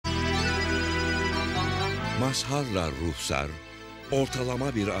Mazhar'la Ruhsar,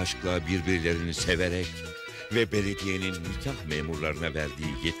 ortalama bir aşkla birbirlerini severek ve belediyenin nikah memurlarına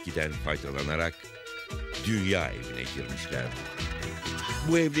verdiği yetkiden faydalanarak dünya evine girmişlerdi.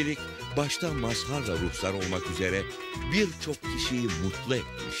 Bu evlilik başta Mazhar'la Ruhsar olmak üzere birçok kişiyi mutlu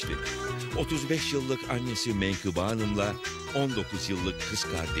etmişti. 35 yıllık annesi Menkıbe Hanım'la 19 yıllık kız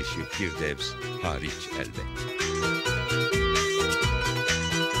kardeşi Firdevs hariç elbet.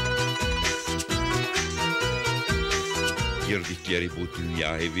 Girdikleri bu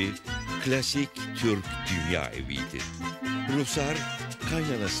dünya evi klasik Türk dünya eviydi. Ruhsar,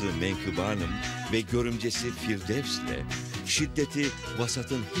 kaynanası Menkıbe Hanım ve görümcesi Firdevs'le şiddeti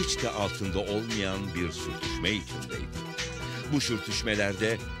vasatın hiç de altında olmayan bir sürtüşme içindeydi. Bu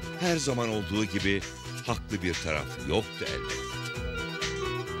sürtüşmelerde her zaman olduğu gibi haklı bir taraf yoktu elbette.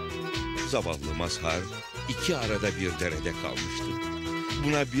 Zavallı Mazhar iki arada bir derede kalmıştı.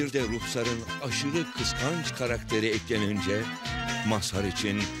 Buna bir de Ruhsar'ın aşırı kıskanç karakteri eklenince Mazhar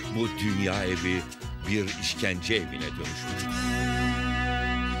için bu dünya evi bir işkence evine dönüşmüştü.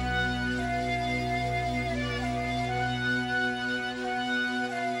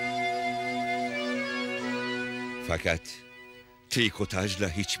 Fakat trikotajla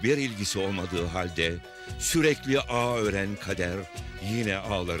hiçbir ilgisi olmadığı halde sürekli ağ ören kader yine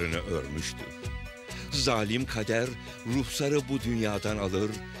ağlarını örmüştü. Zalim kader Ruhsar'ı bu dünyadan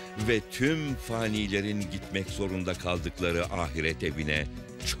alır ve tüm fanilerin gitmek zorunda kaldıkları ahiret evine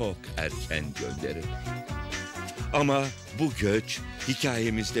çok erken gönderir. Ama bu göç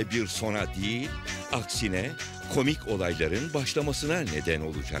hikayemizde bir sona değil, aksine komik olayların başlamasına neden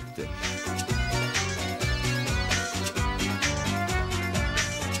olacaktı.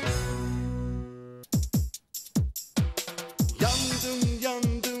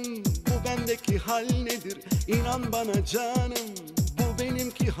 Hal nedir? İnan bana canım, bu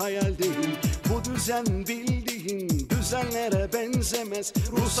benimki hayal değil. Bu düzen bildiğin düzenlere benzemez.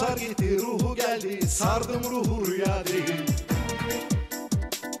 Ruhsar gitti, ruhu geldi, sardım ruhu rüya değil.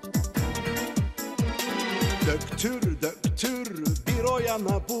 Döktür döktür bir o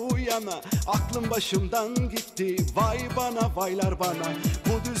yana bu yana, aklım başımdan gitti, vay bana vaylar bana.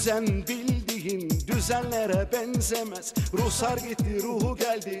 Bu düzen bildiğin düzenlere benzemez. Ruhsar gitti, ruhu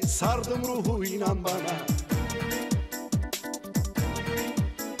geldi, sardım ruhu, inan bana.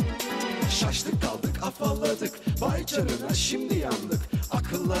 Şaştık kaldık afalladık, vay canına şimdi yandık.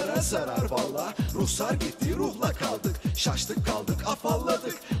 Akıllara zarar valla, Ruhsar gitti ruhla kaldık. Şaştık kaldık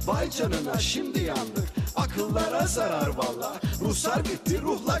afalladık, vay canına şimdi yandık. Akıllara zarar valla, Ruhsar gitti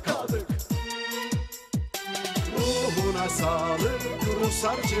ruhla kaldık. Ruhuna sağlık,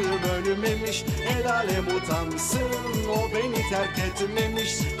 Ruhsarcığım ölmemiş. El alem utansın, o beni terk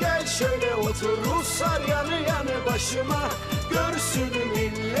etmemiş. Gel şöyle otur Ruhsar yanı yanı başıma. Görsün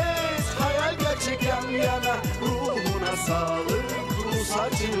millet, hayal gerçek yan yana. Ruhuna sağlık,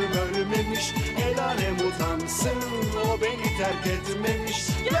 Ruhsarcığım ölmemiş. El alem utansın, o beni terk etmemiş.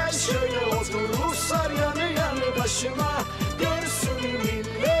 Gel şöyle otur Ruhsar yanı yanı başıma. Görsün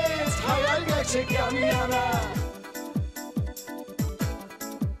millet, hayal gerçek yan yana.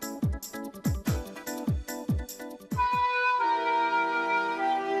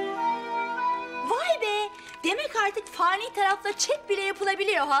 Demek artık fani tarafla chat bile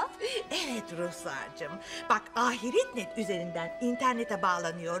yapılabiliyor ha? Evet Ruhsar'cığım. Bak ahiret.net üzerinden internete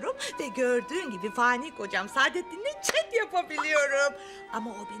bağlanıyorum ve gördüğün gibi fani kocam Saadettin'le chat yapabiliyorum.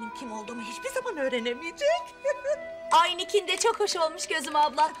 Ama o benim kim olduğumu hiçbir zaman öğrenemeyecek. Aynikin de çok hoş olmuş Gözüm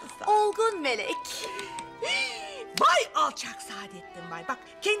abla. Olgun melek. Vay alçak Saadettin vay. Bak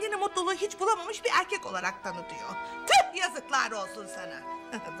kendini mutluluğu hiç bulamamış bir erkek olarak tanıtıyor. Tüh, yazıklar olsun sana.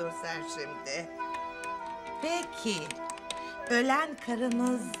 Dur sen şimdi. Peki, ölen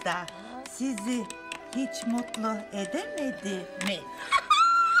karınız da sizi hiç mutlu edemedi mi?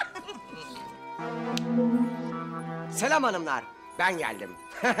 Selam hanımlar, ben geldim.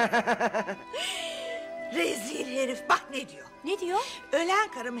 Rezil herif, bak ne diyor? Ne diyor?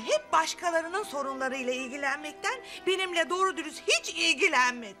 Ölen karım hep başkalarının sorunlarıyla ilgilenmekten benimle doğru dürüst hiç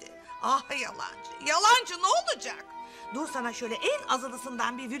ilgilenmedi. Ah yalancı, yalancı ne olacak? Dur sana şöyle en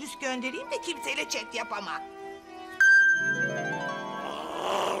azılısından bir virüs göndereyim de kimseyle chat yapamam.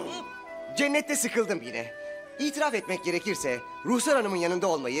 Cennette sıkıldım yine. İtiraf etmek gerekirse Ruhsar Hanım'ın yanında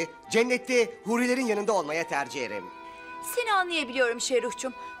olmayı, cennette hurilerin yanında olmaya tercih ederim. Seni anlayabiliyorum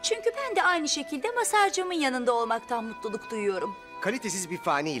Şeruhçum. Çünkü ben de aynı şekilde Mazhar'cığımın yanında olmaktan mutluluk duyuyorum. Kalitesiz bir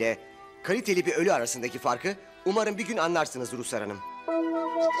fani ile kaliteli bir ölü arasındaki farkı umarım bir gün anlarsınız Ruhsar Hanım.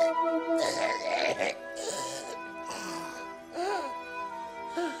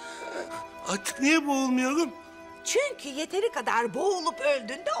 Artık niye boğulmuyorum? Çünkü yeteri kadar boğulup öldün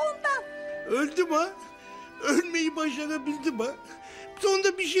de ondan. Öldüm ha. ölmeyi başarabildim ha.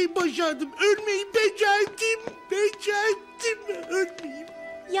 Sonunda bir şey başardım. Ölmeyi becerdim. Becerdim ölmeyi.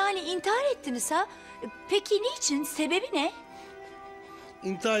 Yani intihar ettiniz ha? Peki niçin? Sebebi ne?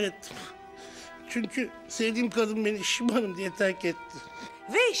 İntihar ettim. Çünkü sevdiğim kadın beni şımarım diye terk etti.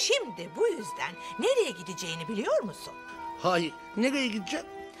 Ve şimdi bu yüzden nereye gideceğini biliyor musun? Hayır. Nereye gideceğim?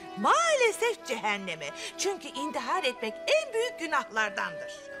 Maalesef cehenneme. Çünkü intihar etmek en büyük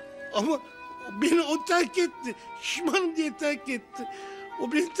günahlardandır. Ama beni o terk etti. Şımarım diye terk etti.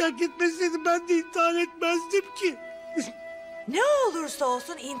 O beni terk etmeseydi ben de intihar etmezdim ki. Ne olursa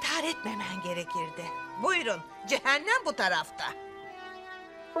olsun intihar etmemen gerekirdi. Buyurun, cehennem bu tarafta.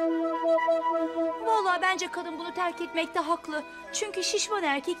 Vallahi bence kadın bunu terk etmekte haklı. Çünkü şişman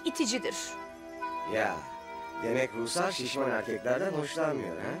erkek iticidir. Ya demek Ruhsar şişman erkeklerden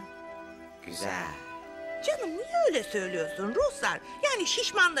hoşlanmıyor ha? Güzel. Canım niye öyle söylüyorsun Ruhsar? Yani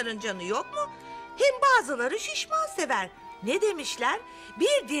şişmanların canı yok mu? Hem bazıları şişman sever. Ne demişler?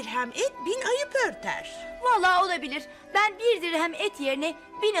 1 dirhem et 1000 ayıp örter. Vallahi olabilir. Ben 1 dirhem et yerine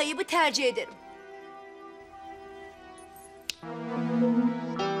 1000 ayıbı tercih ederim.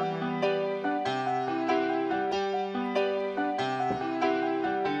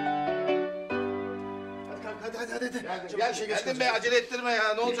 Geldim be, acele ettirme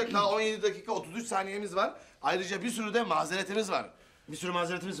ya. Ne olacak, daha 17 dakika 33 saniyemiz var. Ayrıca bir sürü de mazeretimiz var. Bir sürü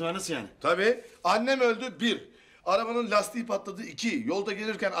mazeretimiz var, nasıl yani? Tabii. Annem öldü 1. Arabanın lastiği patladı 2. Yolda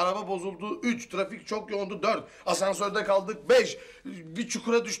gelirken araba bozuldu 3. Trafik çok yoğundu 4. Asansörde kaldık 5. Bir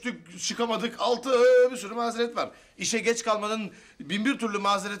çukura düştük çıkamadık 6. Bir sürü mazeret var. İşe geç kalmanın 1001 türlü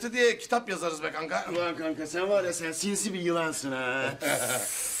mazereti diye kitap yazarız be kanka. Ulan kanka sen var ya, sen sinsi bir yılansın ha.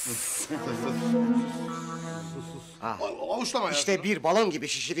 Avuçlama ya. İşte bir balon gibi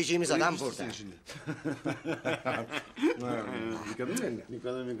şişireceğimiz adam burada.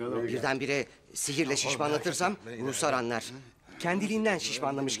 Birdenbire sihirle şişmanlatırsam Ruhsar anlar. Kendiliğinden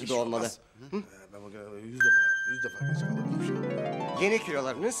şişmanlamış gibi olmalı. Ben bakıyorum 100 defa geç kaldım. Yeni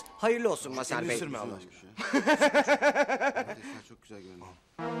kilolarınız hayırlı olsun Mazhar Bey. Sürme Allah aşkına. Çok güzel görünüyor.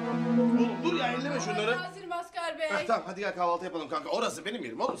 Oğlum dur ya, elleme şunları. Hazır Mazhar Bey. Tamam hadi gel kahvaltı yapalım kanka. Orası benim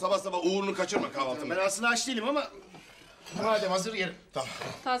yerim oğlum. Sabah sabah uğurunu kaçırma kahvaltımı. Ben aslında aç değilim ama... Madem hazır yerim. Tamam.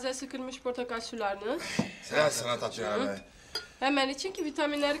 Taze sıkılmış portakal sularını. Sen sana Tatyana be. Hemen için ki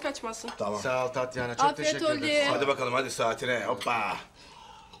vitaminleri kaçmasın. Tamam. Sağ ol Tatyana, çok Afiyet teşekkür ederim. olsun. Hadi bakalım hadi saatine. Hoppa.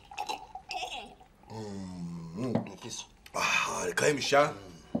 Nefis. Harikaymış ya.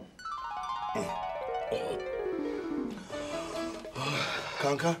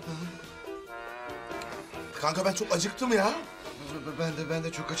 Kanka. Kanka ben çok acıktım ya. Ben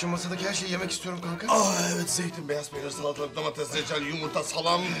de çok kaçın, masadaki her şeyi yemek istiyorum kanka. Evet, zeytin, beyaz peynir, salatalık, domates, reçel, yumurta,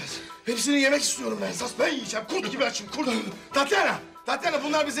 salam. Hepsini yemek istiyorum ben. Esas ben yiyeceğim. Kurt gibi açım, kurt. Tatyana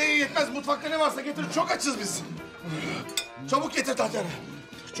bunlar bize yetmez. Mutfakta ne varsa getir. Çok açız biz. Çabuk getir Tatyana.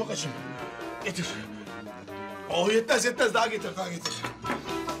 Çok açım. Getir. Oh yetmez. Daha getir.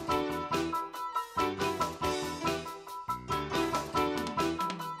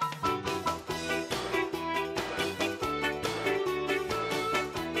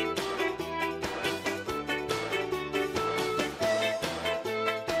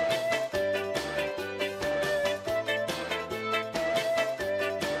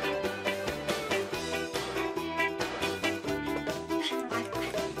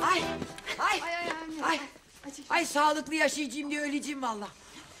 Ay sağlıklı yaşayacağım diye öleceğim valla.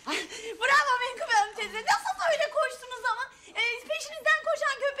 Bravo Menkıbe Hanım teyze. Nasıl öyle koştunuz ama? Peşinizden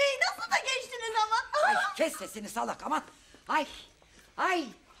koşan köpeği nasıl da geçtiniz ama? Ay kes sesini salak aman. Ay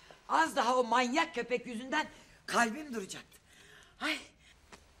az daha o manyak köpek yüzünden kalbim duracaktı. Ay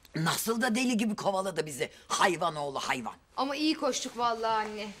nasıl da deli gibi kovaladı bizi hayvan oğlu hayvan. Ama iyi koştuk vallahi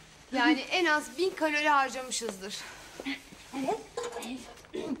anne. Yani en az 1000 kalori harcamışızdır.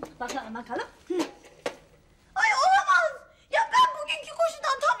 Bakalım. Ay olamaz. Ya ben bugünkü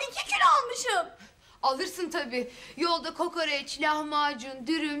koşudan tam 2 kilo almışım. Alırsın tabii. Yolda kokoreç, lahmacun,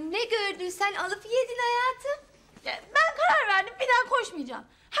 dürüm ne gördüysen alıp yedin hayatım. Ya ben karar verdim, bir daha koşmayacağım.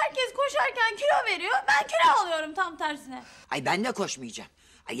 Herkes koşarken kilo veriyor, ben kilo alıyorum tam tersine. Ay ben de koşmayacağım.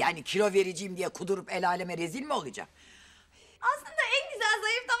 Ay yani kilo vereceğim diye kudurup el aleme rezil mi olacağım? Aslında en güzel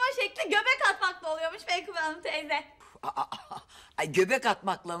zayıflama şekli göbek atmakla oluyormuş Menkıbe Hanım teyze. Ay göbek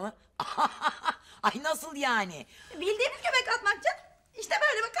atmakla mı? Ay nasıl yani? Bildiğimiz göbek atmak canım. İşte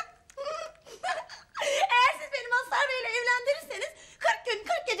böyle bakın. Eğer siz beni Mazhar Bey'le evlendirirseniz 40 gün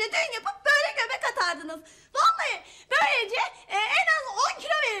 40 gece düğün yapıp böyle göbek atardınız. Vallahi böylece en az 10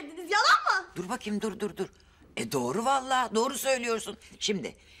 kilo verirdiniz, yalan mı? Dur bakayım dur. Doğru vallahi doğru söylüyorsun.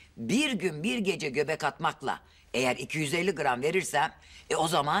 Şimdi bir gün bir gece göbek atmakla eğer 250 gram verirsem o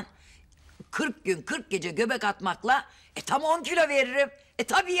zaman 40 gün 40 gece göbek atmakla tam 10 kilo veririm.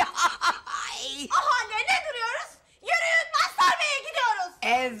 Tabii ya. Anne ne duruyoruz? Yürüyün Mazhar Bey'e gidiyoruz.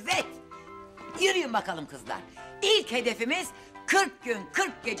 Evet. Yürüyün bakalım kızlar. İlk hedefimiz 40 gün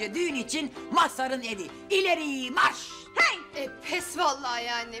 40 gece düğün için Mazhar'ın evi. İleri marş. Hey! Pes vallahi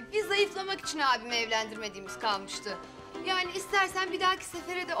yani. Biz zayıflamak için abimi evlendirmediğimiz kalmıştı. Yani istersen bir dahaki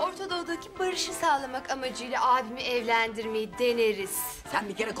sefere de Orta Doğu'daki barışı sağlamak amacıyla abimi evlendirmeyi deneriz. Sen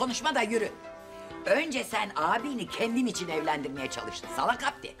bir kere konuşma da yürü. Önce sen abini kendin için evlendirmeye çalıştın salak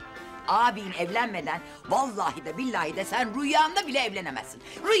abdi. Abin evlenmeden vallahi de billahi de sen rüyanda bile evlenemezsin.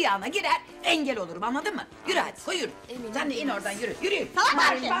 Rüyana girer engel olurum, anladın mı? Yürü hadi koy yürü. Eminim Sen de in oradan yürü. Yürü.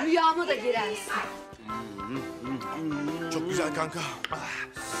 Tamam. Rüyama da girersin. Çok güzel kanka.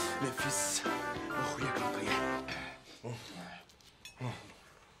 Nefis. Oh ye kanka ye.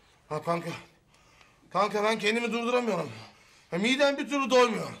 Ha kanka. Kanka ben kendimi durduramıyorum. Midem bir türlü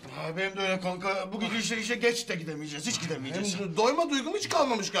doymuyor. Benim de öyle kanka. Bu gece işe geç de gidemeyeceğiz. Hiç gidemeyeceğiz. Hem doyma duygum hiç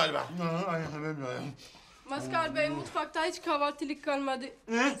kalmamış galiba. Aynen benim de öyle. Mazhar Bey mutfakta hiç kahvaltılık kalmadı.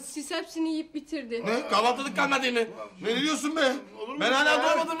 Ne? Siz hepsini yiyip bitirdi. Ne? Kahvaltılık kalmadı mı? Ne diyorsun be? Ben hala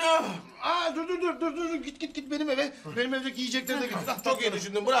doymadım ya. Dur. Git benim eve. Benim evdeki yiyecekleri de getir. Çok iyi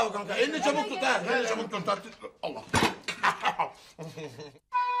düşündün. Bravo kanka. Elini çabuk tut ha. Elini çabuk tut. Allah.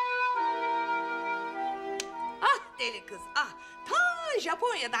 Ah deli kız ah. Ta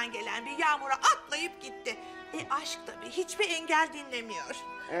Japonya'dan gelen bir yağmura atlayıp gitti. Aşk tabii hiçbir engel dinlemiyor.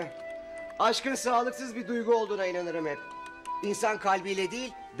 Aşkın sağlıksız bir duygu olduğuna inanırım hep. İnsan kalbiyle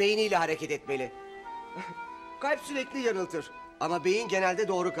değil, beyniyle hareket etmeli. Kalp sürekli yanıltır ama beyin genelde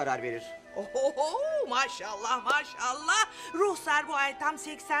doğru karar verir. Oho, maşallah maşallah. Ruhsar bu ay tam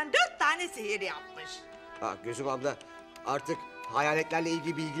 84 tane sihir yapmış. Gözüm abla, artık hayaletlerle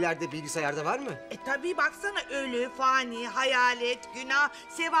ilgili bilgiler de bilgisayarda var mı? Tabii baksana ölü, fani, hayalet, günah,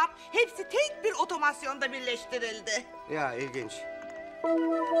 sevap hepsi tek bir otomasyonda birleştirildi. Ya ilginç.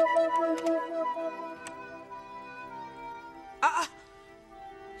 Aa,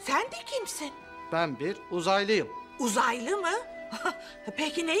 sen de kimsin? Ben bir uzaylıyım. Uzaylı mı?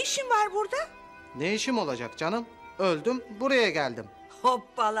 Peki ne işin var burada? Ne işim olacak canım? Öldüm, buraya geldim.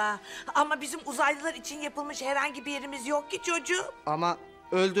 Hoppala. Ama bizim uzaylılar için yapılmış herhangi bir yerimiz yok ki çocuğum. Ama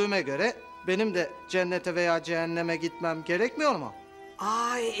öldüğüme göre benim de cennete veya cehenneme gitmem gerekmiyor mu?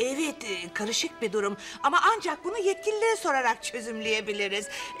 Ay evet karışık bir durum ama ancak bunu yetkililere sorarak çözümleyebiliriz.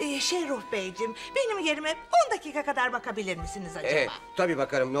 Ruh Beyciğim benim yerime 10 dakika kadar bakabilir misiniz acaba? Tabii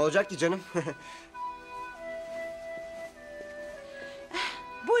bakarım, ne olacak ki canım?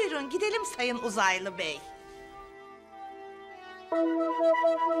 Buyurun gidelim Sayın Uzaylı Bey.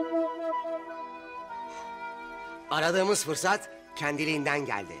 Aradığımız fırsat kendiliğinden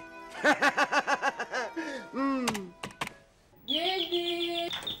geldi. Geldi.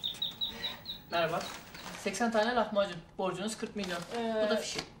 Merhaba. 80 tane lahmacun. Borcunuz 40 milyon. Bu da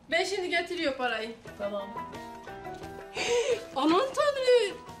fişi. Ben şimdi getiriyor parayı. Tamam. Aman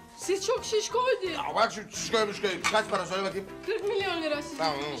tanrım. Siz çok şişkoydun. Ya bak şu şişkoy. Kaç para söyle bakayım. 40 milyon lira sizin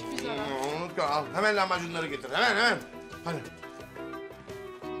Tamam. hiçbir zarar. Unutma al. Hemen lahmacunları getir. Hemen. Hadi.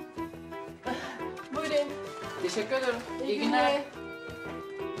 Buyurun. Teşekkür ederim. İyi günler.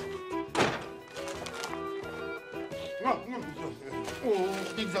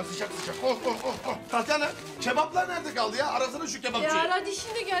 Ne güzel sıcak. Oh. Tatyana kebaplar nerede kaldı ya? Arasana şu kebapçıyı. Ya aradı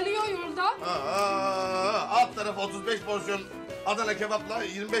şimdi geliyor yolda. Alt tarafı 35 porsiyon Adana kebapla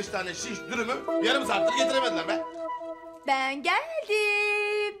 25 tane şiş dürümü yarım saattir getiremediler be. Ben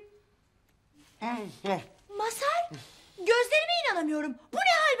geldim. Mazhar, gözlerime inanamıyorum. Bu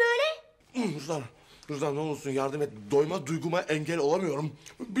ne hal böyle? Ruhsar ne olursun yardım et. Doyma duyguma engel olamıyorum.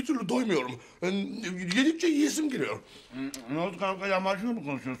 Bir türlü doymuyorum. Yedikçe yiyesim geliyor. Ne oldu kanka, lahmacunla mı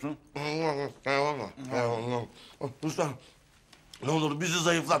konuşuyorsun? Ruhsar ne olur bizi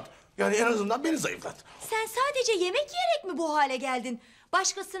zayıflat. Yani en azından beni zayıflat. Sen sadece yemek yiyerek mi bu hale geldin?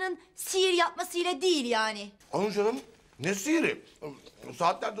 Başkasının sihir yapmasıyla değil yani. Onun canım ne sihiri?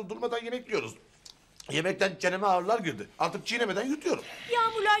 Saatlerdir durmadan yemek yiyoruz. Yemekten çeneme ağrılar girdi. Artık çiğnemeden yutuyorum.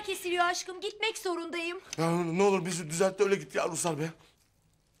 Yağmurlar kesiliyor aşkım. Gitmek zorundayım. Ya ne olur bizi düzelt de öyle git ya Ruhsar be.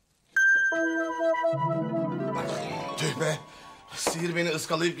 Tüh be. Sihir beni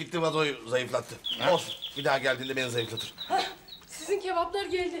ıskalayıp gitti, vazoyu zayıflattı. Olsun. Bir daha geldiğinde beni zayıflatır. Sizin kebaplar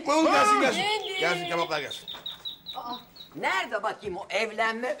geldi. Oğlum gelsin. Geldi. Gelsin kebaplar gelsin. Nerede bakayım o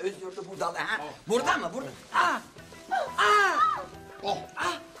evlenme özürlü budala ha? Burada mı? Burada. Ay.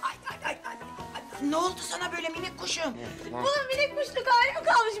 Ne oldu sana böyle minik kuşum? Bunun minik kuşluk hali mi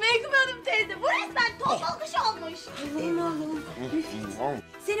kalmış Meykıbe Hanım teyze? Bu resmen tombal kuş olmuş.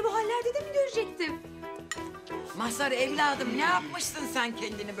 Seni bu hallerde de mi görecektim? Mazhar evladım ne yapmışsın sen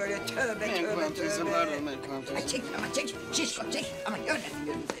kendini böyle tövbe tövbe. Ay çek ama çek ama görmesin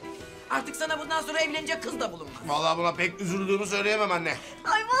seni. Artık sana bundan sonra evlenecek kız da bulunmaz. Vallahi buna pek üzüldüğümü söyleyemem anne.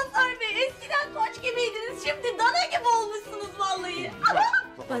 Ay Mazhar Bey, eskiden koç gibiydiniz, şimdi dana gibi olmuşsunuz vallahi.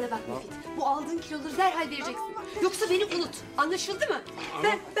 Bana bak Müfit, bu aldığın kiloları derhal vereceksin. Yoksa beni unut. Anlaşıldı mı?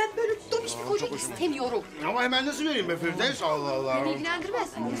 Ben böyle dobiş bir koca istemiyorum. Ama hemen nasıl vereyim be Firdevs? Allah Allah. Beni ilgilendirmez.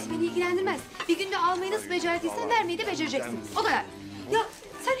 Beni ilgilendirmez. Bir günde almayı nasıl becerdiysen vermeyi de becereceksin. O kadar. Ya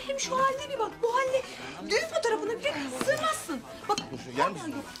sen hem şu haline bir bak. Bu haline düğün fotoğrafına bile sığmazsın. Bak.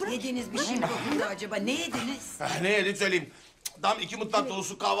 Yediniz bir şey mi dokundu acaba? Ne yediniz? Ne yedik söyleyeyim. Tam 2 mutfak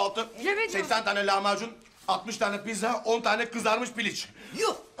dolusu kahvaltı. 80 tane lahmacun, 60 tane pizza, 10 tane kızarmış piliç.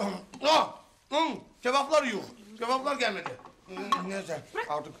 Yuh! Kebaplar yuh. Kebaplar gelmedi. Neyse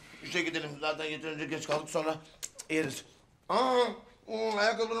artık işe gidelim. Zaten yeterince geç kaldık, sonra yeriz.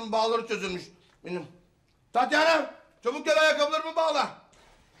 Ayakkabının bağları çözülmüş benim. Tatyana, çabuk gel ayakkabılarımı bağla.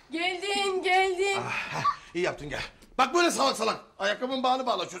 Geldim. İyi yaptın, gel. Bak böyle salak salak. Ayakkabının bağını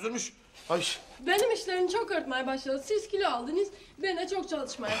bağla, çözülmüş. Ay. Benim işlerim çok artmaya başladı. Siz kilo aldınız, ben de çok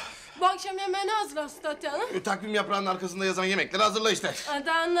çalışmaya. Bu akşam yemeğini hazırlasın Tatyana. Takvim yaprağının arkasında yazan yemekleri hazırla işte.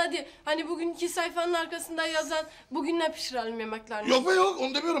 Hadi anladı. Hani bugünkü sayfanın arkasında yazan bugün ne pişirelim yemeklerini. Yok be yok,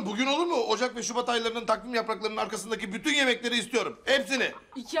 onu demiyorum. Bugün olur mu? Ocak ve Şubat aylarının takvim yapraklarının arkasındaki bütün yemekleri istiyorum. Hepsini.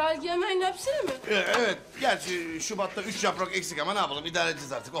 2 aylık yemeğin hepsini mi? Evet. Gerçi Şubat'ta 3 yaprak eksik ama ne yapalım? İdare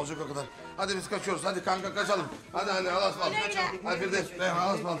edeceğiz artık. Olacak o kadar. Hadi biz kaçıyoruz. Hadi kanka kaçalım. Hadi Allah'a ısmarladık. Hadi Firdevs.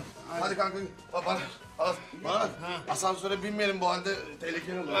 Allah'a ısmarladık. Hadi kanka. Bana bak. Asansöre binmeyelim bu halde,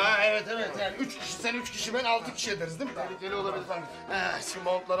 tehlikeli olur. Evet. Yani 3 kişi sen, 3 kişi ben, 6 kişi ederiz değil mi? Tehlikeli olabilir sanki. Şimdi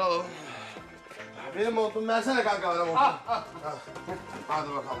montları alalım. Benim montumu versene kanka bana montumu. Hadi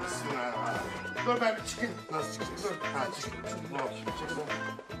bakalım. Bismillahirrahmanirrahim. Dur ben bir çıkayım. Nasıl çıkacaksın? Dur. Çık.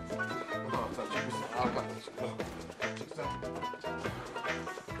 Arka. Çık sen.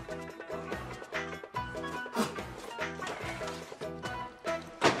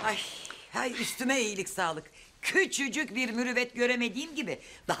 Ay üstüme iyilik sağlık. Küçücük bir mürüvvet göremediğim gibi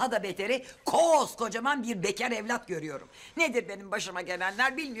daha da beteri koskocaman bir bekar evlat görüyorum. Nedir benim başıma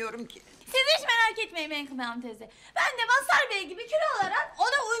gelenler bilmiyorum ki. Siz hiç merak etmeyin Menkıbe Hanım teyze. Ben de Mazhar Bey gibi kilo alarak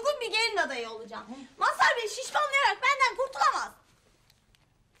ona uygun bir gelin adayı olacağım. Mazhar Bey şişmanlayarak benden kurtulamaz.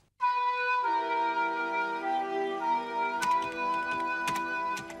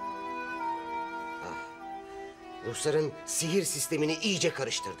 Ruhsar'ın sihir sistemini iyice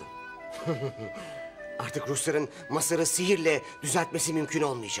karıştırdım. Artık Ruhsar'ın Mazhar'ı sihirle düzeltmesi mümkün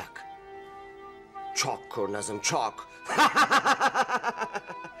olmayacak. Çok kurnazım, çok.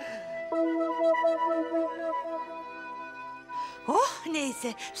 Oh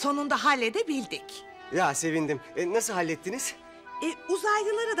neyse, sonunda halledebildik. Ya sevindim. Nasıl hallettiniz?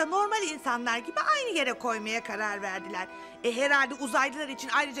 Uzaylıları da normal insanlar gibi aynı yere koymaya karar verdiler. Herhalde uzaylılar için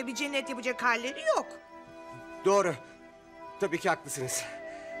ayrıca bir cennet yapacak halleri yok. Doğru. Tabii ki haklısınız.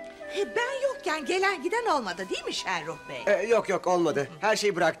 Ben yokken gelen giden olmadı değil mi Şerruh Bey? Yok olmadı. Her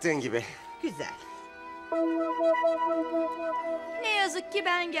şey bıraktığın gibi. Güzel. Ne yazık ki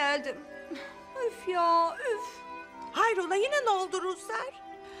ben geldim. Üf ya üf. Hayrola yine ne oldu Ruhsar?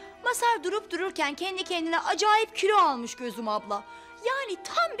 Mazhar durup dururken kendi kendine acayip kilo almış Gözüm abla. Yani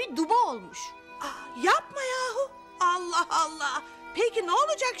tam bir duba olmuş. Yapma yahu. Allah Allah. Peki ne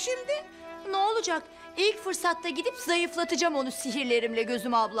olacak şimdi? Ne olacak? İlk fırsatta gidip zayıflatacağım onu sihirlerimle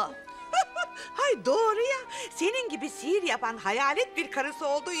Gözüm abla. Hay doğru ya. Senin gibi sihir yapan hayalet bir karısı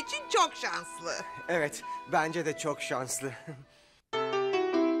olduğu için çok şanslı. Evet, bence de çok şanslı.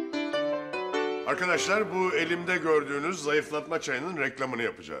 Arkadaşlar bu elimde gördüğünüz zayıflatma çayının reklamını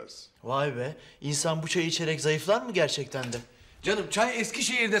yapacağız. Vay be, insan bu çayı içerek zayıflar mı gerçekten de? Canım çay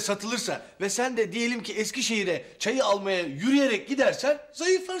Eskişehir'de satılırsa ve sen de diyelim ki Eskişehir'e çayı almaya yürüyerek gidersen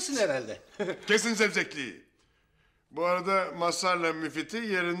zayıflarsın herhalde. Kesin zevzekliği. Bu arada Mazhar'la Müfit'i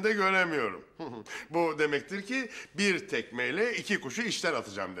yerinde göremiyorum. Bu demektir ki bir tekmeyle 2 kuşu işten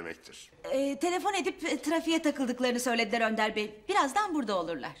atacağım demektir. Telefon edip trafiğe takıldıklarını söylediler Önder Bey. Birazdan burada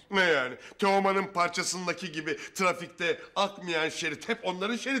olurlar. Ne yani? Teoman'ın parçasındaki gibi trafikte akmayan şerit hep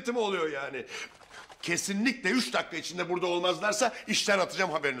onların şeriti mi oluyor yani? Kesinlikle 3 dakika içinde burada olmazlarsa işten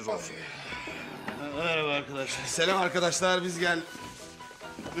atacağım, haberiniz olsun. Merhaba arkadaşlar. Selam arkadaşlar, biz gel...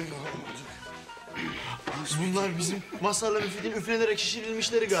 Bunlar bizim Mazhar'la Müfit'in üflenerek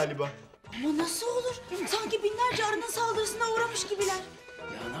şişirilmişleri galiba. Ama nasıl olur? Sanki binlerce arının saldırısına uğramış gibiler.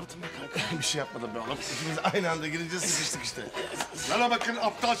 Ya ne yaptın be kanka? Bir şey yapmadım be oğlum. İkimiz aynı anda girince sıkıştık işte. Bana bakın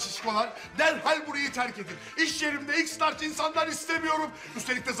aptal şişkolar. Derhal burayı terk edin. İş yerimde X-Large insanlar istemiyorum.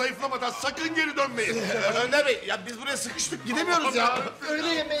 Üstelik de zayıflamadan sakın geri dönmeyin. Önder Bey ya biz buraya sıkıştık gidemiyoruz ya. Öğle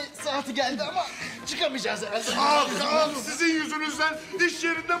yemeği saati geldi ama çıkamayacağız herhalde. Ah sizin yüzünüzden iş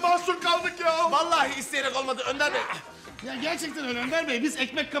yerinde mahsur kaldık ya. Vallahi isteyerek olmadı Önder Bey. Ya gerçekten öyle Önder Bey. Biz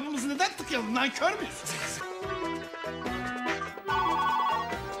ekmek kapımızı neden tıkayalım? Nankör müyüz?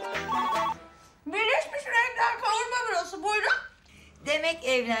 Birleşmiş renkler kavurma burası, buyurun. Demek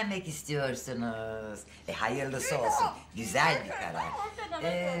evlenmek istiyorsunuz. Hayırlısı olsun. Güzel bir karar.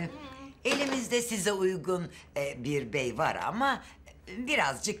 Elimizde size uygun bir bey var ama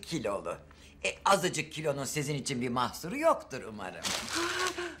birazcık kilolu. Azıcık kilonun sizin için bir mahsuru yoktur umarım.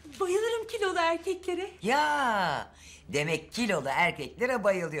 Bayılırım kilolu erkeklere. Ya demek kilolu erkeklere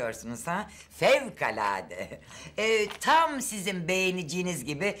bayılıyorsunuz ha? Fevkalade. Tam sizin beğeneceğiniz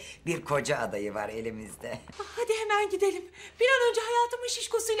gibi bir koca adayı var elimizde. Hadi hemen gidelim. Bir an önce hayatımın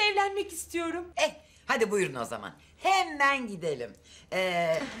şişkosuyla evlenmek istiyorum. Hadi buyurun o zaman. Hemen gidelim.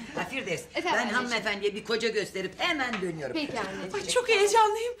 Firdevs, ben hanımefendiye bir koca gösterip hemen dönüyorum. Peki anneciğim. Ay, çok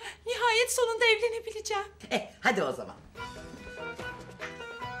heyecanlıyım. Nihayet sonunda evlenebileceğim. Hadi o zaman.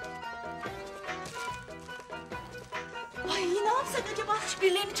 Ay ne yapsak acaba?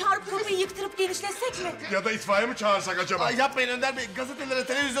 Birilerini çağırıp kapıyı yıktırıp genişletsek mi? Ya da itfaiye mi çağırsak acaba? Ay yapmayın Önder Bey. Gazetelere,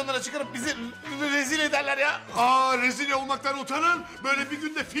 televizyonlara çıkarıp bizi rezil ederler ya. Rezil olmaktan utanan böyle bir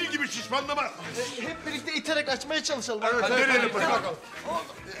günde fil gibi şişmanlama. Hep birlikte iterek açmaya çalışalım. Evet, deneyelim bakalım.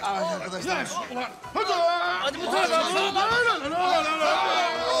 Arkadaşlar. Hadi. Hadi bu tarafa.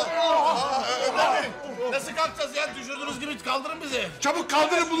 Nasıl kalkacağız ya? Düşürdüğünüz gibi kaldırın bizi. Çabuk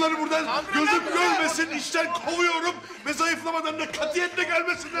kaldırın bunları buradan. Gözüm görmesin, işten kovuyorum. Ve zayıflamadan da katiyetle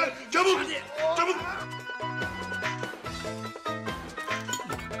gelmesinler. Çabuk, çabuk.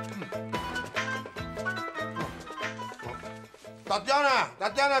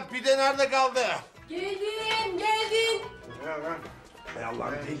 Tatyana pide nerede kaldı? Geldin. Ey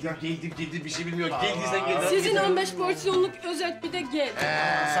Allah'ım geldim bir şey bilmiyorum. Geldiysen gel. Sizin 15 porsiyonluk özet bir de gel.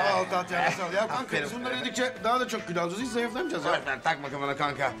 Sağ ol Tatyana sağ ol. Ya kanka biz bunları yedikçe daha da çok kilo alacağız. Hiç zayıflamayacağız ya. Takma kafana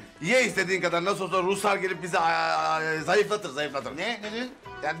kanka. Ye istediğin kadar nasıl olsa Ruhsar gelip bizi zayıflatır. Ne diyorsun?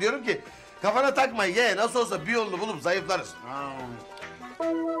 Yani diyorum ki kafana takma ye. Nasıl olsa bir yolunu bulup zayıflarız.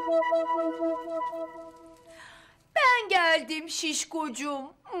 Ben geldim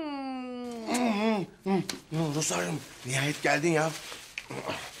şişkocuğum. Ruhsar'ım nihayet geldin ya.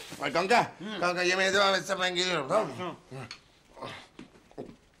 Ay kanka yemeğe devam etsem ben geliyorum tamam mı?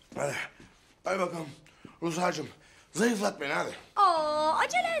 Hadi bakalım Ruhsar'cığım zayıflat beni hadi.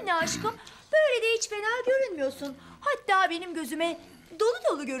 Acelen ne aşkım? Böyle de hiç fena görünmüyorsun. Hatta benim gözüme dolu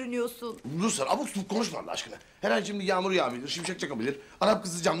dolu görünüyorsun. Ruhsar abuk subuk konuşma Allah aşkına. Her an şimdi yağmur yağabilir, şimşek çakabilir. Arap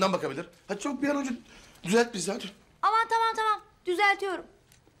kızı camdan bakabilir. Hadi çabuk bir an önce düzelt bizi hadi. Aman tamam düzeltiyorum.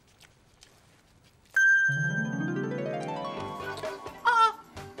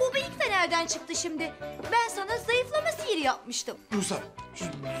 Bu bıyık da nereden çıktı şimdi? Ben sana zayıflama sihiri yapmıştım. Ruhsar şu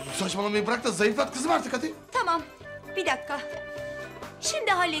saçmalamayı bırak da zayıflat kızım artık hadi. Tamam bir dakika.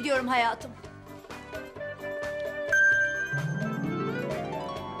 Şimdi hallediyorum hayatım.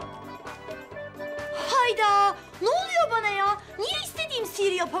 Hayda! Ne oluyor bana ya? Niye istediğim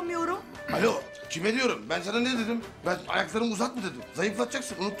sihiri yapamıyorum? Alo kime diyorum? Ben sana ne dedim? Ben ayaklarımı uzat mı dedim?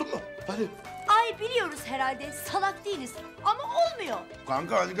 Zayıflatacaksın unuttun mu? Hadi. Ay biliyoruz herhalde salak değiliz ama olmuyor.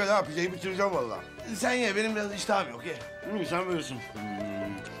 Kanka hadi gel ha pideyi bitireceğim vallahi. Sen ye benim biraz iştahım yok ye. Sen böylesin.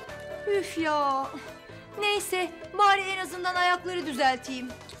 Üf ya. Neyse bari en azından ayakları düzelteyim.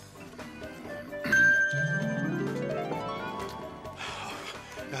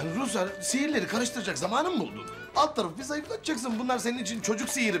 Yani Ruhsar sihirleri karıştıracak zamanın mı buldun? Alt tarafı bir zayıflatacaksın. Bunlar senin için çocuk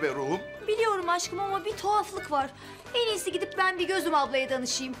sihiri be ruhum. Biliyorum aşkım ama bir tuhaflık var. En iyisi gidip ben bir Gözüm ablaya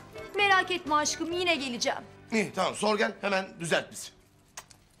danışayım. Merak etme aşkım yine geleceğim. İyi tamam sor gel hemen düzelt bizi.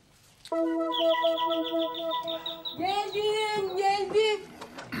 Geldim.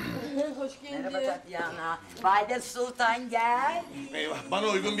 Hoş geldin. Merhaba Tatyana. Valide Sultan geldi. Eyvah bana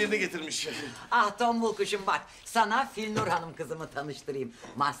uygun birini getirmiş. Ah tombul kuşum bak. Sana Filnur Hanım kızımı tanıştırayım.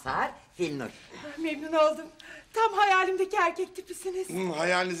 Mazhar, Filnur. Memnun oldum. Tam hayalimdeki erkek tipisiniz.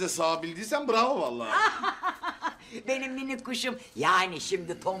 Hayalinize sığabildiysen bravo vallahi. Benim minik kuşum yani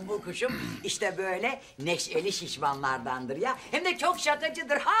şimdi tombul kuşum işte böyle neşeli şişmanlardandır ya. Hem de çok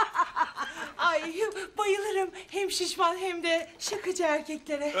şakacıdır. Ay bayılırım. Hem şişman hem de şakacı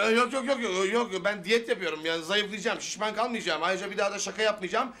erkeklere. Yok ben diyet yapıyorum yani zayıflayacağım şişman kalmayacağım. Ayrıca bir daha da şaka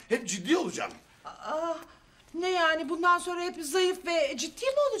yapmayacağım. Hep ciddi olacağım. Ne yani bundan sonra hep zayıf ve ciddi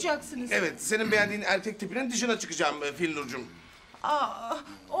mi olacaksınız? Evet senin beğendiğin erkek tipinin dışına çıkacağım Filnur'cum.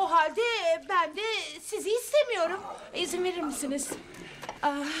 O halde ben de sizi istemiyorum. İzin verir misiniz?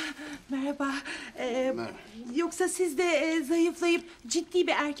 Merhaba. Yoksa siz de zayıflayıp ciddi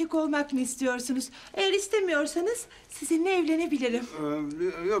bir erkek olmak mı istiyorsunuz? Eğer istemiyorsanız sizinle evlenebilirim.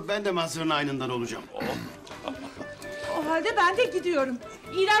 Yok, ben de Mazhar'ın aynından olacağım. O halde ben de gidiyorum.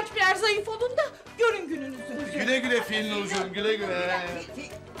 İğrenç birer zayıf olun da görün gününüzü. Güle güle Finnurcuğum, güle güle.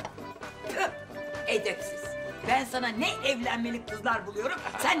 Edepsiz. Ben sana ne evlenmelik kızlar buluyorum,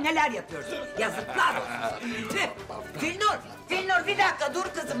 sen neler yapıyorsun? Yazıklar olsun. Finnur bir dakika dur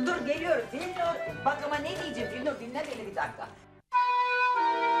kızım, dur geliyorum. Finnur, bak ama ne diyeceğim Finnur, dinle beni bir dakika.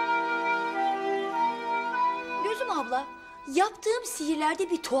 Gözüm abla, yaptığım sihirlerde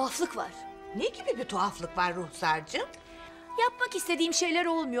bir tuhaflık var. Ne gibi bir tuhaflık var Ruhsar'cığım? Yapmak istediğim şeyler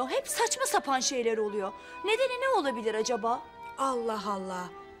olmuyor. Hep saçma sapan şeyler oluyor. Nedeni ne olabilir acaba? Allah Allah.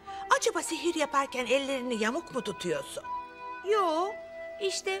 Acaba sihir yaparken ellerini yamuk mu tutuyorsun? Yo,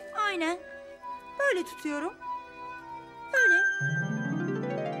 işte aynen. Böyle tutuyorum. Böyle.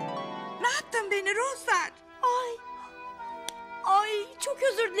 Ne yaptın beni Ruhsar? Ay, çok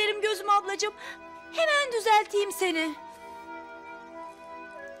özür dilerim Gözüm ablacığım. Hemen düzelteyim seni.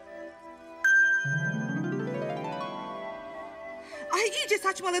 Ay iyice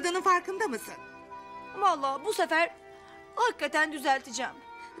saçmaladığının farkında mısın? Vallahi bu sefer hakikaten düzelteceğim.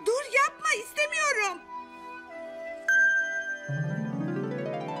 Dur yapma, istemiyorum.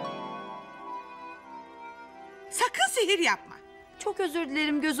 Sakın sihir yapma. Çok özür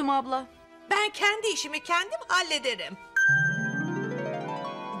dilerim Gözüm abla. Ben kendi işimi kendim hallederim.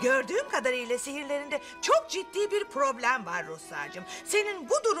 Gördüğüm kadarıyla sihirlerinde çok ciddi bir problem var Ruhsar'cığım. Senin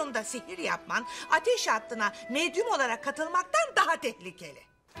bu durumda sihir yapman ateş hattına medyum olarak katılmaktan daha tehlikeli.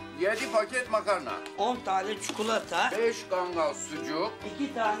 7 paket makarna. 10 tane çikolata. 5 kangal sucuk.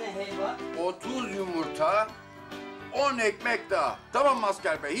 2 tane helva. 30 yumurta. 10 ekmek daha. Tamam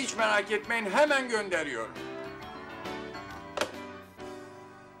Maskar Bey, hiç merak etmeyin, hemen gönderiyorum.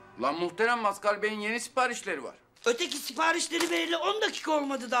 Lan muhterem Maskar Bey'in yeni siparişleri var. Öteki siparişleri vereli 10 dakika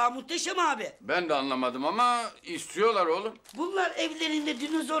olmadı daha Muhteşem abi. Ben de anlamadım ama istiyorlar oğlum. Bunlar evlerinde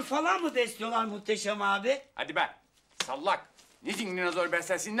dinozor falan mı besliyorlar Muhteşem abi? Hadi be, sallak. Niçin dinozor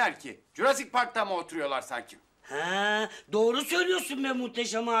beslesinler ki? Jurassic Park'ta mı oturuyorlar sanki? Ha, doğru söylüyorsun be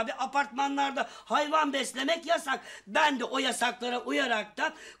Muhteşem abi. Apartmanlarda hayvan beslemek yasak. Ben de o yasaklara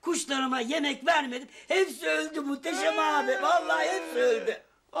uyaraktan kuşlarıma yemek vermedim. Hepsi öldü Muhteşem abi. Vallahi hepsi öldü.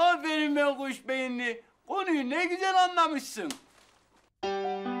 Aferin be kuş beyinli. Konuyu ne güzel anlamışsın.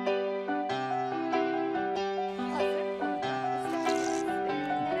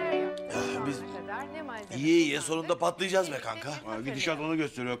 Biz iyi sonunda patlayacağız be kanka. Gidişat onu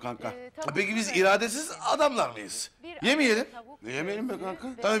gösteriyor kanka. Peki biz iradesiz adamlar mıyız? Yemeyelim. Ne yemeyelim be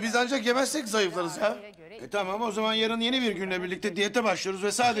kanka? Tabii biz ancak yemezsek zayıflarız ya. Tamam, o zaman yarın yeni bir günle birlikte diyete başlıyoruz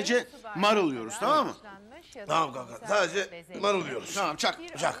ve sadece marul yiyoruz, tamam mı? Tamam kanka, sadece marul yiyoruz. Tamam, çak.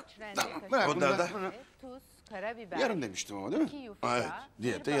 Tamam, bırak bunları da. Yarın demiştim ama değil mi? Evet,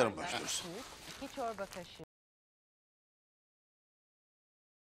 diyete yarın başlıyoruz. 2 çorba kaşığı.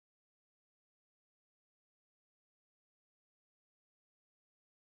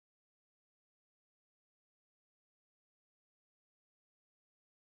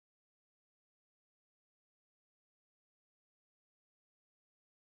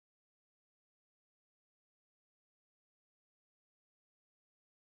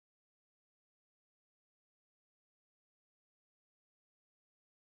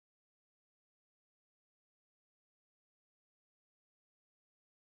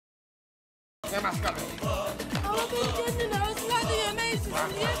 Yemez kadın. Ama ben kendine özgürlüğü yemeyiz.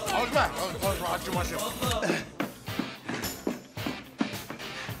 Konuşma, acımasın.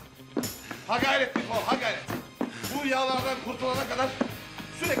 Ha gayret Niko, ha gayret. Bu yağlardan kurtulana kadar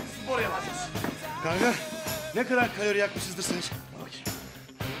sürekli spor yapacağız. Kanka, ne kadar kalori yakmışızdır sence?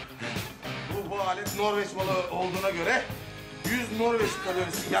 Bu alet Norveç malı olduğuna göre 100 Norveç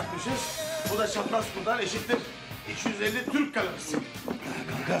kalorisi yakmışız. Bu da çapraz kurdan eşittir 250 Türk kalorisi.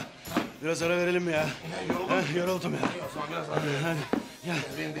 Kanka, biraz ara verelim mi ya? Yoruldum ya. O zaman biraz ara verelim. Hadi, gel.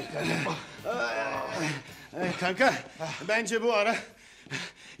 Benim de ihtiyacım var. Kanka, bence bu ara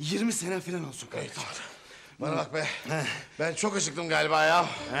 20 sene falan olsun kanka. Bana bak be, ben çok acıktım galiba ya.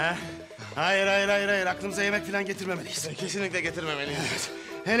 Hayır, aklımıza yemek falan getirmemeliyiz. Kesinlikle getirmemeliyiz.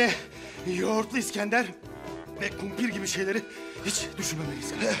 Hele yoğurtlu İskender ve kumpir gibi şeyleri hiç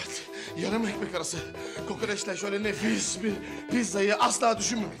düşünmemeliyiz. Evet, yarım ekmek arası kokoreçle şöyle nefis bir pizzayı asla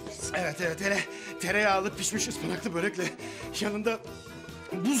düşünmemeliyiz. Evet, hele tereyağlı pişmiş ıspanaklı börekle yanında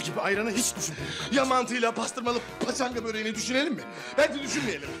buz gibi ayranı hiç düşünmeyelim. Ya mantığıyla pastırmalı paçanga böreğini düşünelim mi? Bence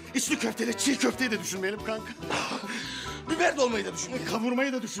düşünmeyelim. İçli köfteyle çiğ köfteyi de düşünmeyelim kanka. Bir biber dolmayı da düşünmeyelim.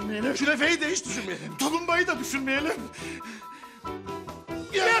 Kavurmayı da düşünmeyelim. Künefeyi de hiç düşünmeyelim. Tulumbayı da düşünmeyelim.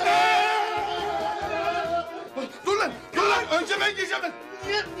 Dur lan! Önce ben gireceğim ben.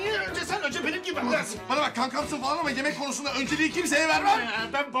 Niye önce sen? Önce benim gibi. Bana bak kankamsın falan ama yemek konusunda önceliği kimseye vermem.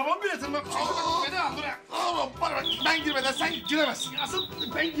 Ben babam bile tırmam. Beni al buraya. Bana bak ben girmeden sen giremezsin. Asıl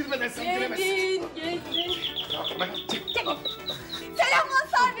ben girmeden sen giremezsin. Geldin. Selam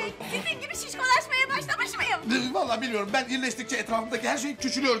Mazhar Bey. Sizin gibi şişkolaşmaya başlamış mıyım? Vallahi bilmiyorum. Ben iyileştikçe etrafımdaki her şey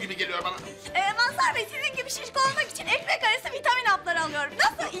küçülüyor gibi geliyor bana. Mazhar Bey sizin gibi şişko olmak için ekmek arası vitamin hapları alıyorum.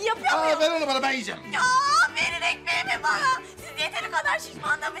 Nasıl? İyi yapıyor muyum? Ver onu bana ben yiyeceğim. Ya verin ekmeğimi bana. Siz yeteri kadar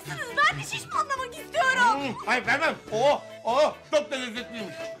şişmanlamışsınız. Ben de şişmanlamak istiyorum. Hayır vermem. Çok da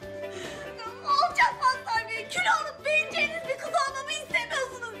lezzetliymiş. Olacak Mazhar Bey. Kilo alıp beğeneceğiniz bir kız olmamı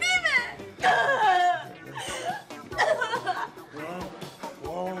istemiyorsunuz değil mi?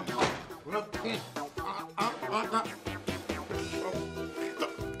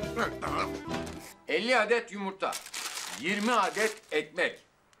 ...50 adet yumurta, 20 adet ekmek,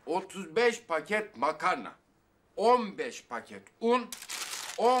 35 paket makarna, 15 paket un,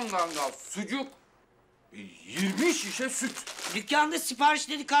 10 gangal sucuk, 20 şişe süt. Dükkanda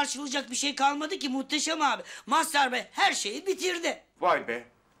siparişleri karşılayacak bir şey kalmadı ki Muhteşem abi. Mazhar Bey her şeyi bitirdi. Vay be.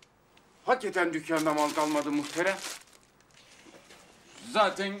 Hakikaten dükkanda mal kalmadı muhterem.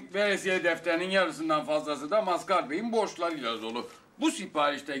 Zaten veresiye defterinin yarısından fazlası da Mazhar Bey'in borçlarıyla dolu. Bu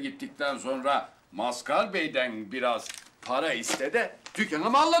siparişte gittikten sonra Mazhar Bey'den biraz para iste de dükkanı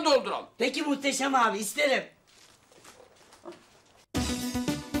malla dolduralım. Peki Muhteşem abi isterim.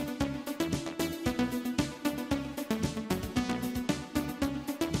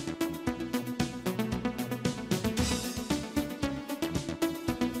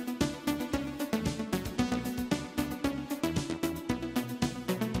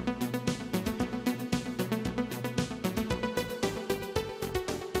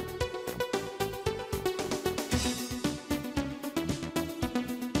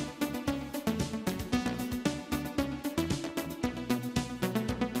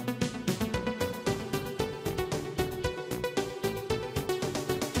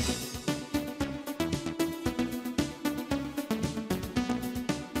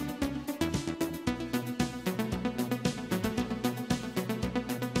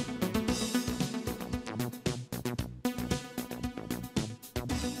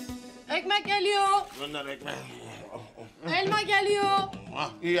 Ekmek geliyor. Gönder ekmeği. Elma geliyor.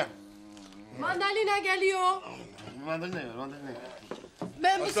 İyi. Mandalina geliyor. Mandalina.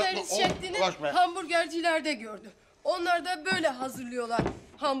 Ben bu servis şeklini Boş ver. hamburgercilerde gördüm. Onlar da böyle hazırlıyorlar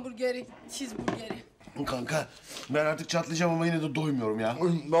hamburgeri, cheeseburgeri. Kanka ben artık çatlayacağım ama yine de doymuyorum ya.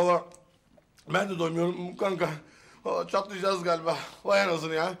 Vallahi ben de doymuyorum kanka. Çatlayacağız galiba. Vay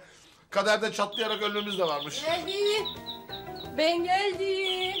anasını ya. Kaderde çatlayarak ölmemiz de varmış. Geldim. Ben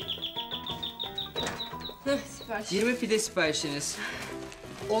geldim. Heh, sipariş. 20 pide siparişiniz.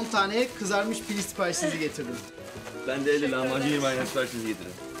 10 tane kızarmış piliç siparişinizi getirdim. Ben de 50 lahmacun 20 aynen siparişinizi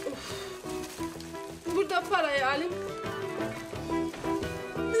getiririm. Burada parayı alayım.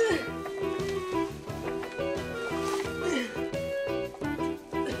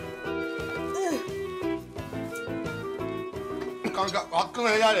 Kanka hakkını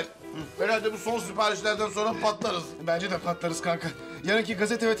helal et. Herhalde bu son siparişlerden sonra patlarız. Bence de patlarız kanka. Yarınki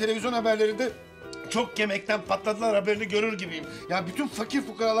gazete ve televizyon haberlerinde çok yemekten patladılar haberini görür gibiyim. Ya bütün fakir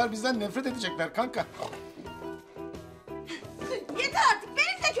fukaralar bizden nefret edecekler kanka. Yeter artık.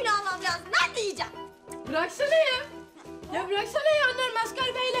 Benim de kilo almam lazım. Ben de yiyeceğim. Bıraksana ya. Ya bıraksana ya onlar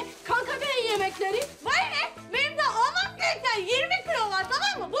Mazhar Bey'le kanka Bey'in yemekleri. Vay be. Benim de almam gereken 20 kilo var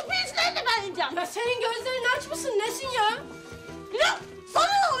tamam mı? Bu pirinçleri de ben yiyeceğim. Ya senin gözlerin aç mısın nesin ya? Ya sana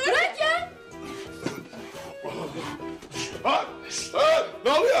ne oluyor? Bırak ya.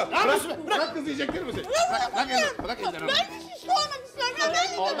 Ne oluyor? Bırak kız yiyecek değil misin? Bırak ellerini. Ben de şişko olmak istiyorum. Ya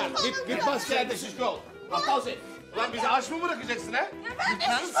ben de Olmaz. Git bas yerde şişko ol. Aptal sen. Ulan bizi aç mı bırakacaksın ha? Ya ben de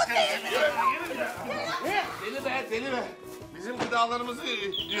şişko değilim. Deli be. Bizim gıdalarımızı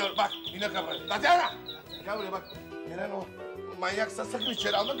yiyor. Bak yine kapı. Tatyana. Gel buraya bak. Gelen o manyaksa sakın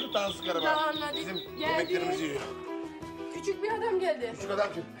içeri alma gırtlağını sıkarım. Ya anladım. Bizim Geldi. yemeklerimizi yiyor. Küçük bir adam geldi. Küçük adam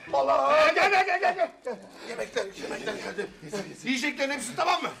kim? Allah! Gel. Yemekler geldi. Yiyeceklerin hepsi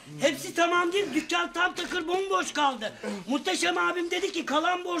tamam mı? Hepsi tamam değil. Dükkan tam takır bomboş kaldı. Muhteşem abim dedi ki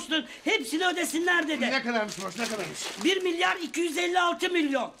kalan borçların hepsini ödesinler dedi. Ne kadarmış borç, ne kadarmış? 1 milyar 256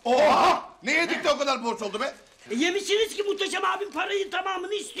 milyon. Oha! Ne yedik de o kadar borç oldu be? Yemişsiniz ki Muhteşem abim parayı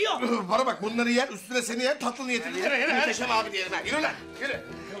tamamını istiyor. Bana bak bunları yer, üstüne seni yer, tatlı niyetini yer. Muhteşem abi diyelim ha. Yürü lan, yürü.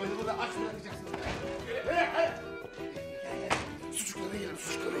 Bizi burada aç bırakacaksınız. Yürü. Sucukları yiyelim,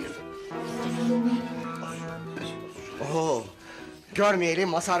 sucukları yiyelim. Oo, görmeyelim,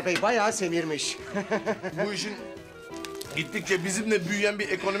 Mazhar Bey bayağı semirmiş. Bu işin gittikçe bizimle büyüyen bir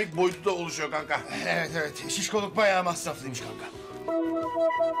ekonomik boyutu da oluşuyor kanka. Evet, şişkoluk bayağı masraflıymış kanka.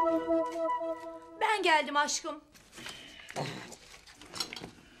 Ben geldim aşkım.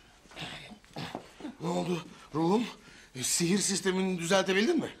 Ne oldu ruhum? Sihir sistemini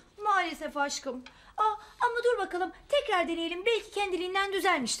düzeltebildin mi? Maalesef aşkım. Ama dur bakalım, tekrar deneyelim, belki kendiliğinden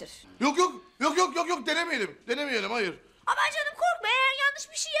düzelmiştir. Yok, denemeyelim, hayır. Aman canım korkma, eğer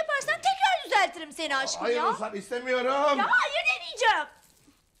yanlış bir şey yaparsan tekrar düzeltirim seni aşkım Hayır ya. Ruhsar, istemiyorum. Ya hayır deneyeceğim.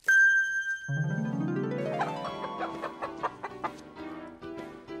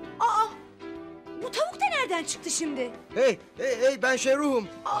 Bu tavuk da nereden çıktı şimdi? Hey, ben Şerruh'um.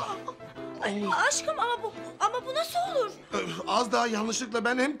 Aşkım ama bu nasıl olur? Az daha yanlışlıkla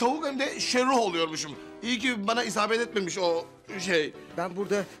ben hem tavuk hem de şerruh oluyormuşum. İyi ki bana isabet etmemiş o şey. Ben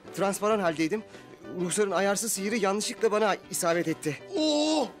burada transparan haldeydim. Ruhsar'ın ayarsız sihiri yanlışlıkla bana isabet etti.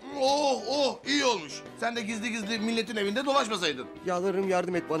 İyi olmuş. Sen de gizli gizli milletin evinde dolaşmasaydın. Yalvarırım,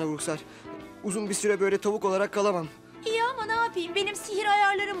 yardım et bana Ruhsar. Uzun bir süre böyle tavuk olarak kalamam. İyi ama ne yapayım, benim sihir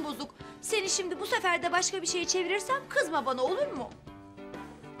ayarlarım bozuk. Seni şimdi bu sefer de başka bir şeye çevirirsem kızma bana, olur mu?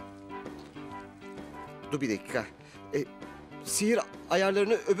 Dur bir dakika. Sihir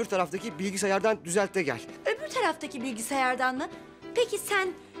ayarlarını öbür taraftaki bilgisayardan düzelt de gel. Öbür taraftaki bilgisayardan mı? Peki sen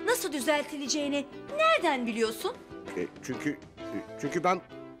nasıl düzeltileceğini nereden biliyorsun? Çünkü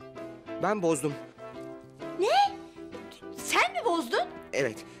ben bozdum. Ne? Sen mi bozdun?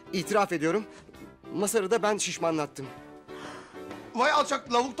 Evet, itiraf ediyorum. Mazhar'ı da ben şişmanlattım. Vay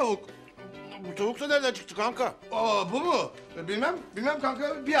alçak lavuk tavuk. Bu tavuk da nereden çıktı kanka? Bu mu? Bilmem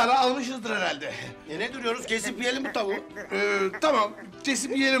kanka. Bir ara almışızdır herhalde. Ne duruyoruz? Kesip yiyelim bu tavuğu. Tamam,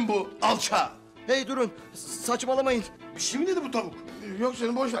 kesip yiyelim bu alçağı. Hey durun, saçmalamayın. Şimdi de bu tavuk. Yok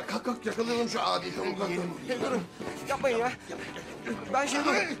senin boş ver. Kalk yakalayalım şu adi tavuğu. Hey durun, yapmayın ya. Ben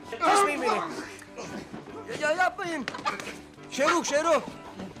Şerruh. Kesmeyin beni. Ya yapmayın. Şerruh.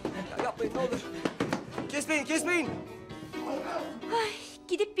 Ya yapmayın ne olur. Kesmeyin. Ay,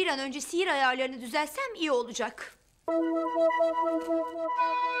 gidip bir an önce sihir ayarlarını düzeltsem iyi olacak.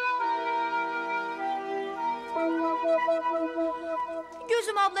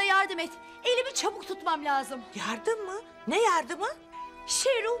 Gözüm abla yardım et. Elimi çabuk tutmam lazım. Yardım mı? Ne yardımı?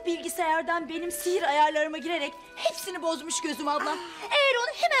 Şerruh bilgisayardan benim sihir ayarlarıma girerek hepsini bozmuş Gözüm abla. Eğer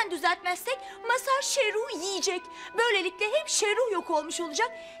onu hemen düzeltmezsek Mazhar Şerruh'u yiyecek. Böylelikle hem Şerruh yok olmuş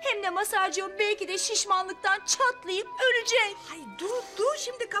olacak hem de Mazhar'cığım belki de şişmanlıktan çatlayıp ölecek. Ay dur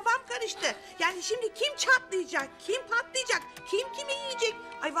şimdi kafam karıştı. Yani şimdi kim çatlayacak, kim patlayacak, kim kimi yiyecek?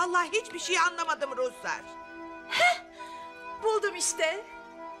 Ay vallahi hiçbir şey anlamadım Ruhsar. Buldum işte.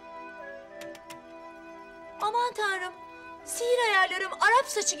 Aman tanrım. Sihir ayarlarım Arap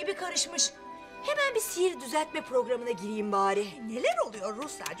saçı gibi karışmış. Hemen bir sihir düzeltme programına gireyim bari. Neler oluyor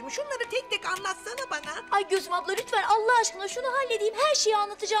Ruhsar'cığım? Şunları tek tek anlatsana bana. Ay Gözüm abla lütfen Allah aşkına şunu halledeyim. Her şeyi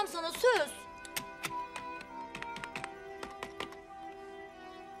anlatacağım sana, söz.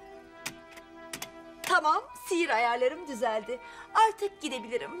 Tamam, sihir ayarlarım düzeldi. Artık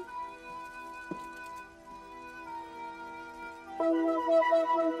gidebilirim.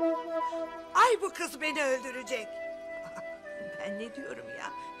 Ay bu kız beni öldürecek. Ben ne diyorum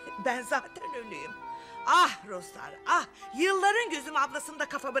ya? Ben zaten ölüyüm. Ah Ruhsar, ah! Yılların Gözüm ablasında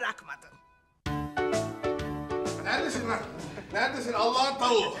kafa bırakmadın. Neredesin lan? Neredesin Allah'ın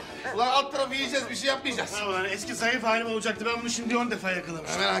tavuğu? Ulan alt tarafı yiyeceğiz, bir şey yapmayacağız. Ulan eski zayıf halim olacaktı. Ben bunu şimdi 10 defa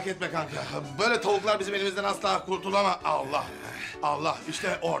yakalamıştım. Merak etme kanka. Böyle tavuklar bizim elimizden asla kurtulamaz. Allah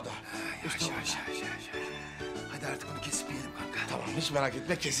işte orada. İşte Hadi artık onu kesip yiyelim kanka. Tamam, hiç merak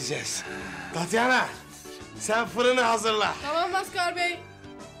etme, keseceğiz. Tatyana, sen fırını hazırla. Tamam Mazhar Bey.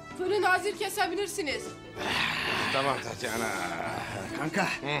 Fırın hazır, kesebilirsiniz. Tamam Tatyana. Kanka.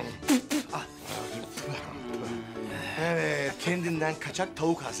 Evet, kendinden kaçak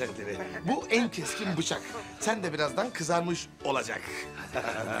tavuk hasretleri. Bu en keskin bıçak. Sen de birazdan kızarmış olacak.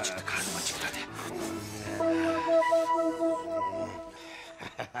 Karnım acıktı hadi.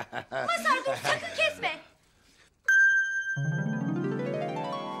 Mazhar dur, sakın kesme.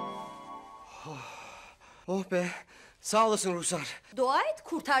 Oh be, sağ olasın Ruhsar. Dua et,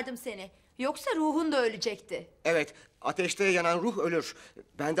 kurtardım seni. Yoksa ruhun da ölecekti. Evet, ateşte yanan ruh ölür.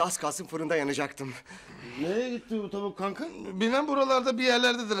 Ben de az kalsın fırında yanacaktım. Nereye gitti bu tavuk kanka? Bilmem, buralarda bir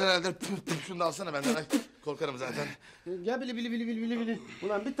yerlerdedir herhalde. Şunu da alsana benden. Ay, korkarım zaten. Gel bili.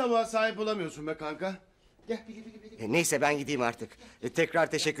 Ulan bir tavuğa sahip olamıyorsun be kanka. Gel bili. Neyse ben gideyim artık.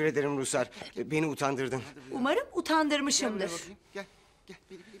 Tekrar teşekkür ederim Ruhsar. Beni utandırdın. Umarım utandırmışımdır. Gel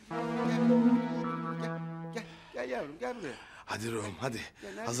bili. Gel yavrum, gel buraya. Hadi Ruhum hadi.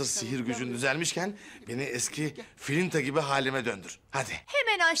 Hazır sihir gücün düzelmişken beni eski filinta gibi halime döndür. Hadi.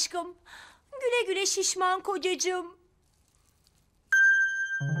 Hemen aşkım. Güle güle şişman kocacığım.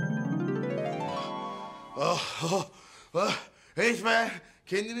 Hey be!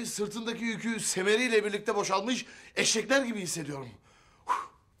 Kendimi sırtındaki yükü semeriyle birlikte boşalmış eşekler gibi hissediyorum.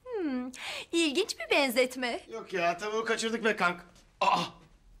 İlginç bir benzetme. Yok ya tavuğu kaçırdık be kank. Aa!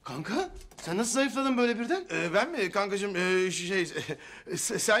 Kanka sen nasıl zayıfladın böyle birden? Ben mi kankacığım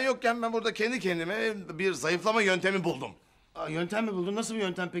sen yokken ben burada kendi kendime bir zayıflama yöntemi buldum. Yöntem mi buldun? Nasıl bir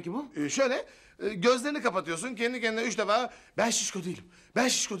yöntem peki bu? Şöyle gözlerini kapatıyorsun kendi kendine 3 defa ben şişko değilim, ben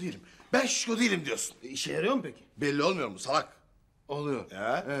şişko değilim, ben şişko değilim diyorsun. İşe yarıyor mu peki? Belli olmuyor mu salak? Oluyor.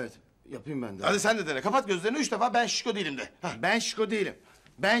 Ya. Evet. Yapayım ben de. Hadi sen de dene kapat gözlerini 3 defa ben şişko değilim de. Hah. Ben şişko değilim.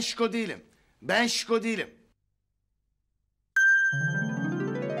 Ben şişko değilim. Ben şişko değilim.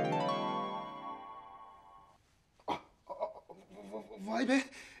 Vay be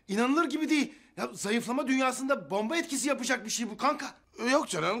inanılır gibi değil. Ya zayıflama dünyasında bomba etkisi yapacak bir şey bu kanka. Yok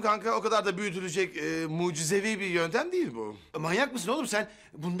canım kanka o kadar da büyütülecek mucizevi bir yöntem değil bu. Manyak mısın oğlum sen?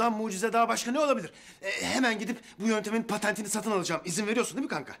 Bundan mucize daha başka ne olabilir? Hemen gidip bu yöntemin patentini satın alacağım. İzin veriyorsun değil mi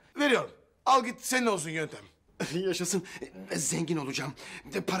kanka? Veriyorum. Al git senin olsun yöntem. Yaşasın. Zengin olacağım.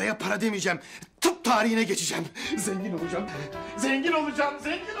 Paraya para demeyeceğim. Tıp tarihine geçeceğim. Zengin olacağım. Zengin olacağım.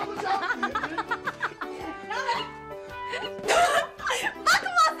 Zengin olacağım. Bakın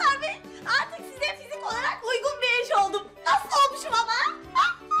Mazhar Bey, artık size fizik olarak uygun bir eş oldum. Nasıl olmuşum ama?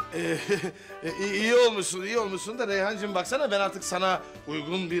 iyi olmuşsun da Reyhancığım baksana ben artık sana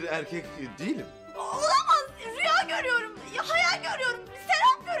uygun bir erkek değilim. Olamaz, rüya görüyorum, hayal görüyorum,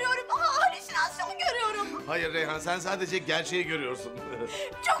 serap görüyorum, halüsinasyon görüyorum. Hayır Reyhan sen sadece gerçeği görüyorsun.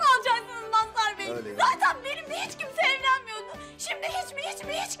 Çok alacaksınız Mazhar Bey. Öyle. Zaten benimle hiç kimse evlenmiyordu. Şimdi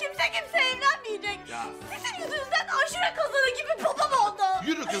hiç kimse evlenmeyecek. Ya. Sizin yüzünüzden aşure kazanı gibi popom oldu.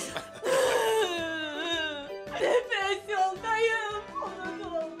 Yürü kız. Depresyondayım.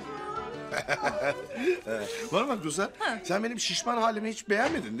 Bana bak Ruhsar, sen benim şişman halimi hiç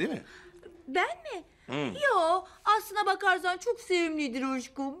beğenmedin değil mi? Ben mi? Yo, aslına bakarsan çok sevimlidir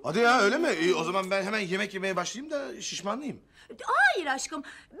aşkım. Hadi ya öyle mi? İyi, o zaman ben hemen yemek yemeye başlayayım da şişmanlayayım. Hayır aşkım,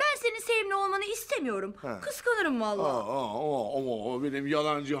 ben senin sevimli olmanı istemiyorum. Ha. Kıskanırım vallahi. Benim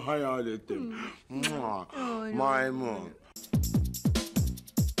yalancı hayaletim. Maymun.